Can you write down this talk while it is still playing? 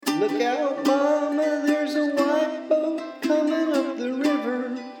Look out, mama, there's a white boat coming up the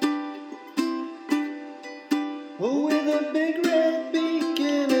river. Oh, with a big red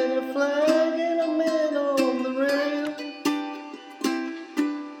beacon and a flag and a man on the rail.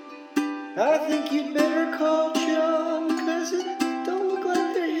 I think you'd better call John, 'cause it don't look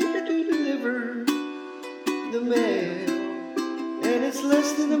like they're here to deliver the mail. And it's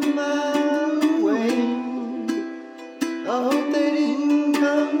less than a mile away. I hope they didn't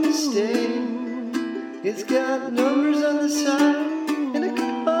come to stay. It's got numbers on the side and a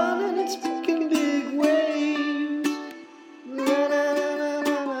gun, and it's making big waves. La, la, la, la,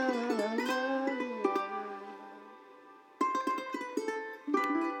 la, la, la.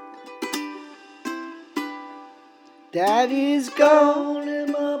 Daddy's gone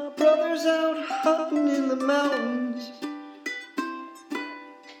and my brother's out hunting in the mountains.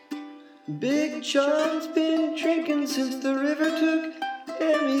 Big John's been drinking since the river took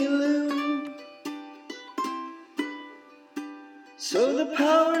Emmy Lou. So the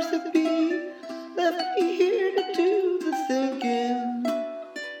powers that be left me here to do the thinking.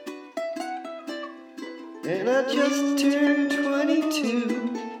 And I just turned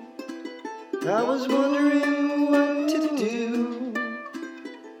 22. I was wondering what to do.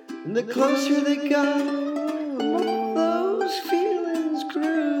 And the closer they got, the more those feelings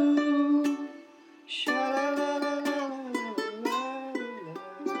grew.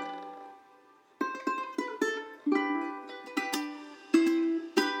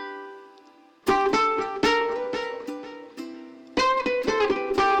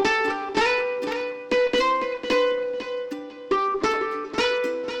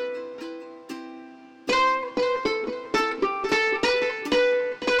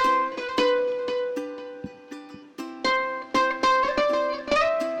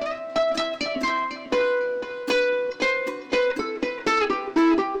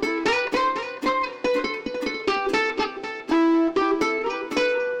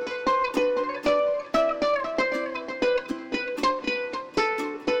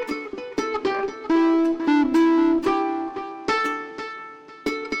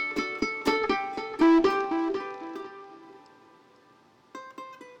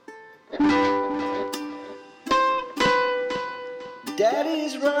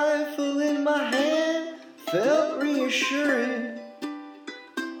 Daddy's rifle in my hand felt reassuring.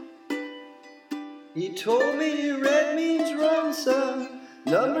 He told me red means run, son,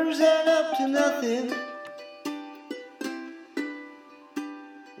 numbers add up to nothing.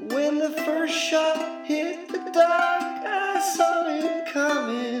 When the first shot hit the dark, I saw it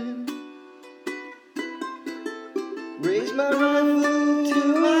coming. Raised my rifle to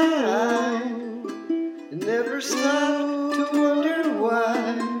my eye and never stopped to wonder why.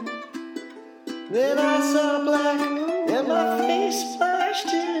 Then I saw black and my face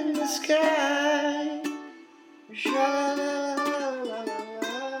splashed in the sky.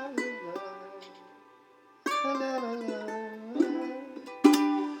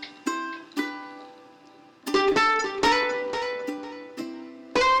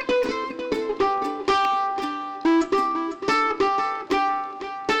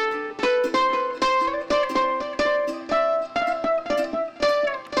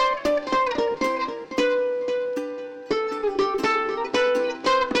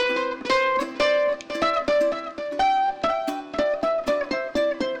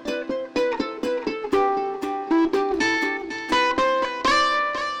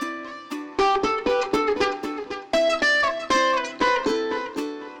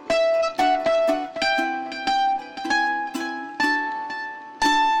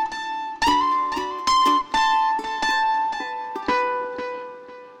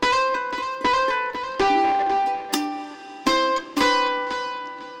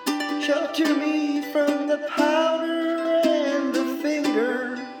 Shelter me from the powder